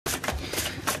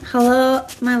Hello,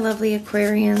 my lovely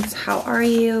Aquarians. How are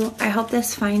you? I hope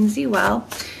this finds you well.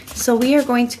 So we are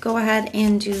going to go ahead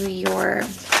and do your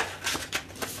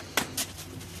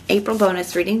April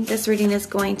bonus reading. This reading is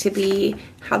going to be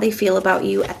how they feel about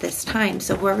you at this time.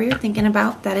 So whoever you're thinking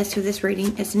about, that is who this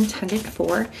reading is intended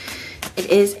for. It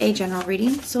is a general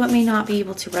reading, so it may not be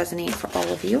able to resonate for all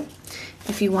of you.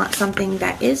 If you want something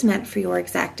that is meant for your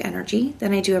exact energy,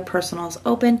 then I do have personals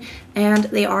open, and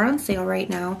they are on sale right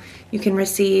now. You can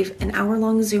receive an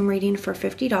hour-long Zoom reading for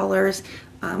 $50,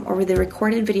 or the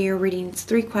recorded video readings,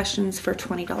 3 questions for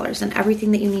 $20. And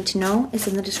everything that you need to know is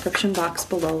in the description box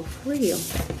below for you.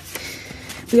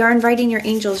 We are inviting your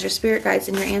angels, your spirit guides,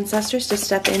 and your ancestors to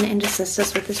step in and assist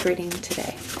us with this reading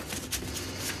today.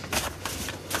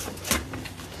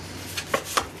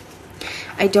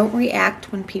 I don't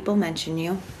react when people mention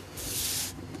you.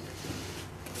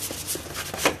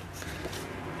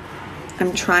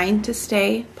 I'm trying to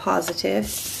stay positive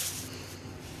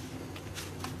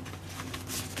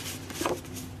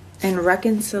and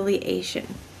reconciliation.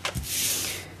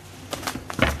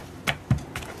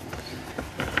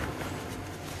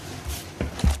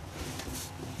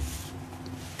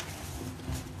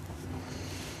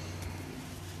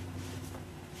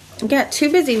 I got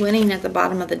too busy winning at the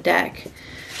bottom of the deck.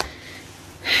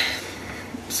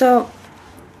 So,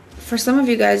 for some of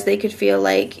you guys, they could feel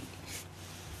like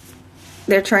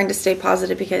they're trying to stay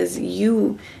positive because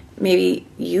maybe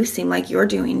you seem like you're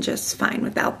doing just fine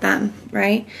without them,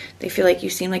 right? They feel like you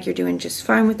seem like you're doing just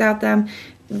fine without them.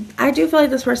 I do feel like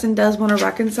this person does want to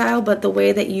reconcile, but the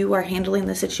way that you are handling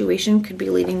the situation could be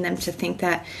leading them to think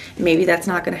that maybe that's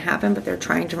not going to happen, but they're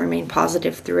trying to remain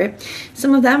positive through it.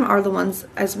 Some of them are the ones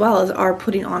as well as are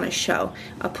putting on a show,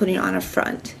 putting on a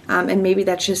front. And maybe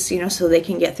that's just, so they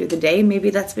can get through the day. Maybe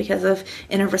that's because of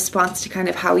in a response to kind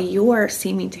of how you're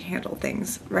seeming to handle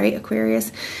things, right,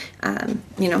 Aquarius?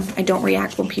 I don't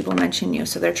react when people mention you.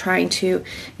 So they're trying to,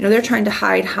 they're trying to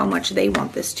hide how much they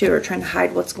want this too, or trying to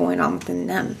hide what's going on within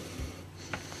them.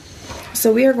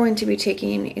 So we are going to be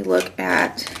taking a look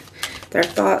at their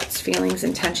thoughts, feelings,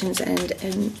 intentions, and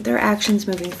their actions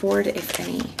moving forward, if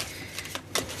any.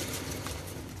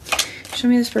 Show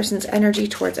me this person's energy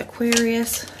towards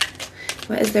Aquarius.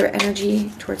 What is their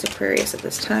energy towards Aquarius at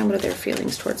this time? What are their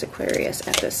feelings towards Aquarius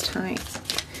at this time?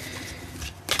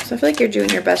 So I feel like you're doing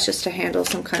your best just to handle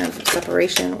some kind of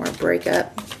separation or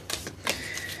breakup.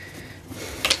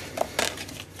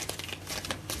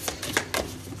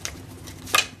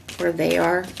 Where they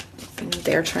are, and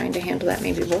they're trying to handle that.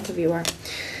 Maybe both of you are.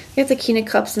 You have the King of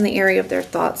Cups in the area of their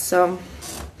thoughts. So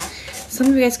some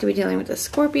of you guys could be dealing with a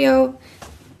Scorpio.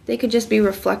 They could just be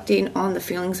reflecting on the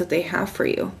feelings that they have for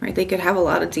you, right? They could have a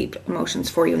lot of deep emotions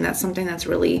for you, and that's something that's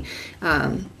really,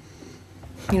 they're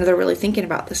really thinking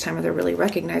about this time, or they're really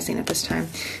recognizing at this time.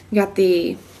 You got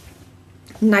the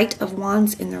Knight of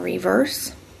Wands in the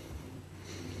reverse.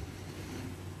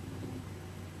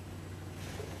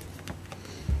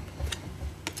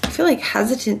 I feel like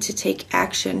hesitant to take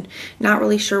action, not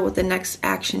really sure what the next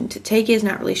action to take is,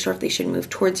 not really sure if they should move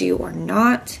towards you or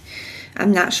not.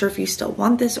 I'm not sure if you still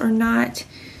want this or not.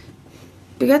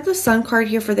 We got the Sun card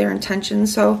here for their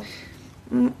intentions, so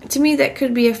to me that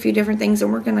could be a few different things,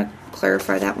 and we're going to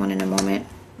clarify that one in a moment.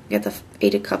 We got the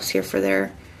 8 of Cups here for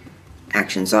their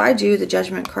action. So I do the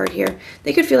Judgment card here.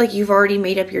 They could feel like you've already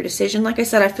made up your decision. Like I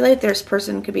said, I feel like this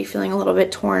person could be feeling a little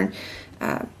bit torn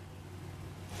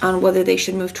on whether they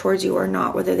should move towards you or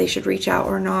not, whether they should reach out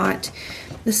or not.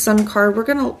 The Sun card, we're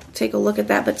going to take a look at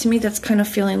that, but to me that's kind of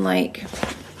feeling like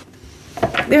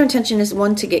their intention is,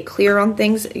 one, to get clear on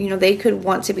things. They could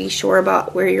want to be sure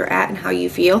about where you're at and how you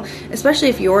feel, especially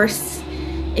if you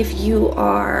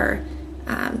are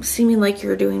seeming like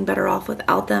you're doing better off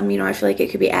without them. I feel like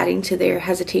it could be adding to their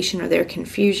hesitation or their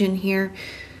confusion here.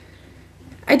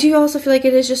 I do also feel like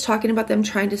it is just talking about them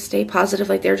trying to stay positive,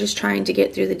 like they're just trying to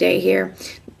get through the day here.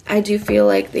 I do feel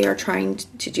like they are trying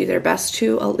to do their best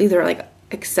to either like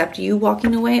accept you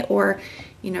walking away, or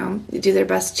do their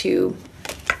best to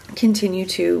continue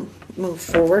to move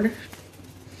forward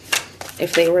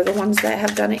if they were the ones that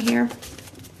have done it here.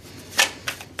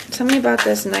 Tell me about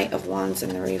this Knight of Wands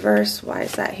in the reverse. Why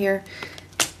is that here?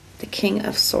 The King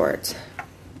of Swords.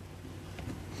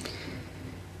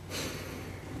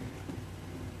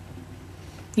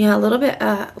 Yeah, a little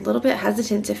bit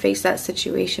hesitant to face that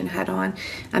situation head on,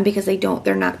 because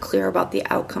they're not clear about the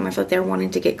outcome. I feel like they're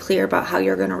wanting to get clear about how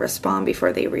you're going to respond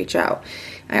before they reach out.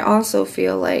 I also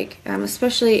feel like,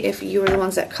 especially if you were the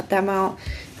ones that cut them out,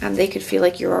 they could feel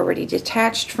like you're already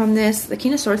detached from this. The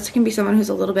King of Swords can be someone who's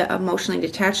a little bit emotionally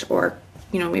detached, or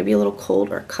maybe a little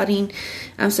cold or cutting.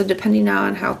 So depending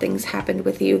on how things happened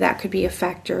with you, that could be a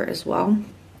factor as well.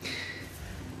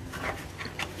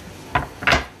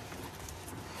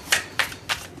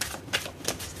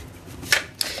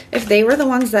 they were the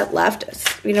ones that left.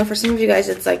 You know, for some of you guys,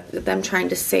 it's like them trying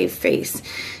to save face,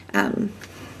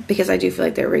 because I do feel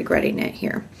like they're regretting it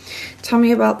here. Tell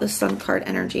me about the Sun card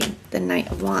energy, the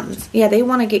Knight of Wands. Yeah, they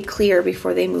want to get clear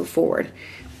before they move forward.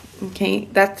 Okay,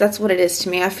 that's what it is to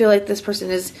me. I feel like this person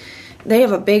they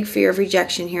have a big fear of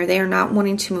rejection here. They are not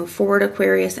wanting to move forward,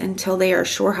 Aquarius, until they are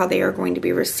sure how they are going to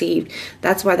be received.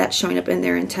 That's why that's showing up in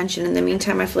their intention. In the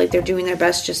meantime, I feel like they're doing their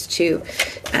best just to,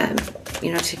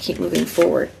 you know, to keep moving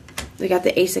forward. We got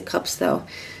the Ace of Cups, though.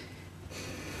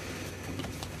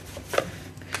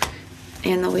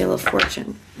 And the Wheel of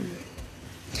Fortune.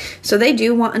 So they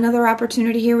do want another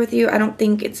opportunity here with you. I don't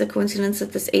think it's a coincidence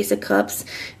that this Ace of Cups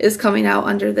is coming out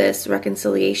under this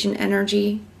reconciliation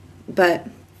energy, but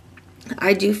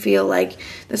I do feel like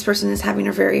this person is having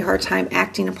a very hard time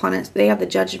acting upon it. They have the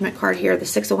Judgment card here, the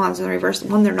Six of Wands in the reverse.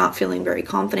 One, they're not feeling very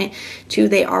confident. Two,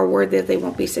 they are worried that they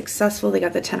won't be successful. They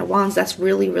got the Ten of Wands. That's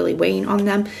really, really weighing on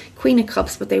them. Queen of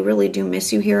Cups, but they really do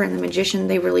miss you here. And the Magician,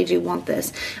 they really do want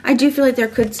this. I do feel like there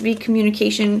could be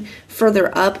communication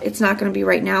further up. It's not going to be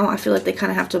right now. I feel like they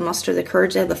kind of have to muster the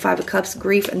courage. They have the Five of Cups,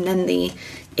 grief, and then the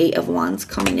Eight of Wands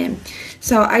coming in.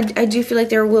 So I do feel like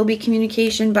there will be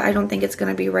communication, but I don't think it's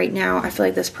going to be right now. I feel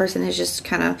like this person is just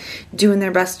kind of doing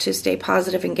their best to stay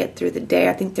positive and get through the day.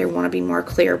 I think they want to be more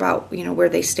clear about, you know, where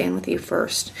they stand with you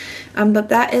first. But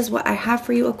that is what I have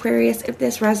for you, Aquarius. If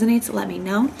this resonates, let me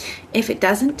know. If it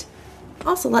doesn't,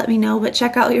 also let me know, but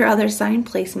check out your other sign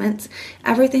placements.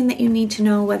 Everything that you need to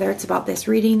know, whether it's about this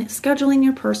reading, scheduling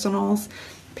your personals,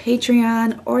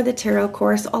 Patreon, or the tarot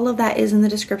course, all of that is in the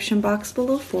description box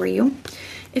below for you.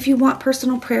 If you want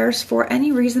personal prayers for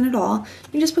any reason at all,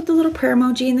 you just put the little prayer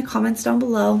emoji in the comments down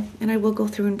below and I will go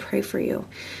through and pray for you.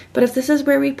 But if this is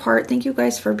where we part, thank you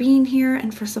guys for being here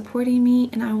and for supporting me,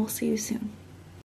 and I will see you soon.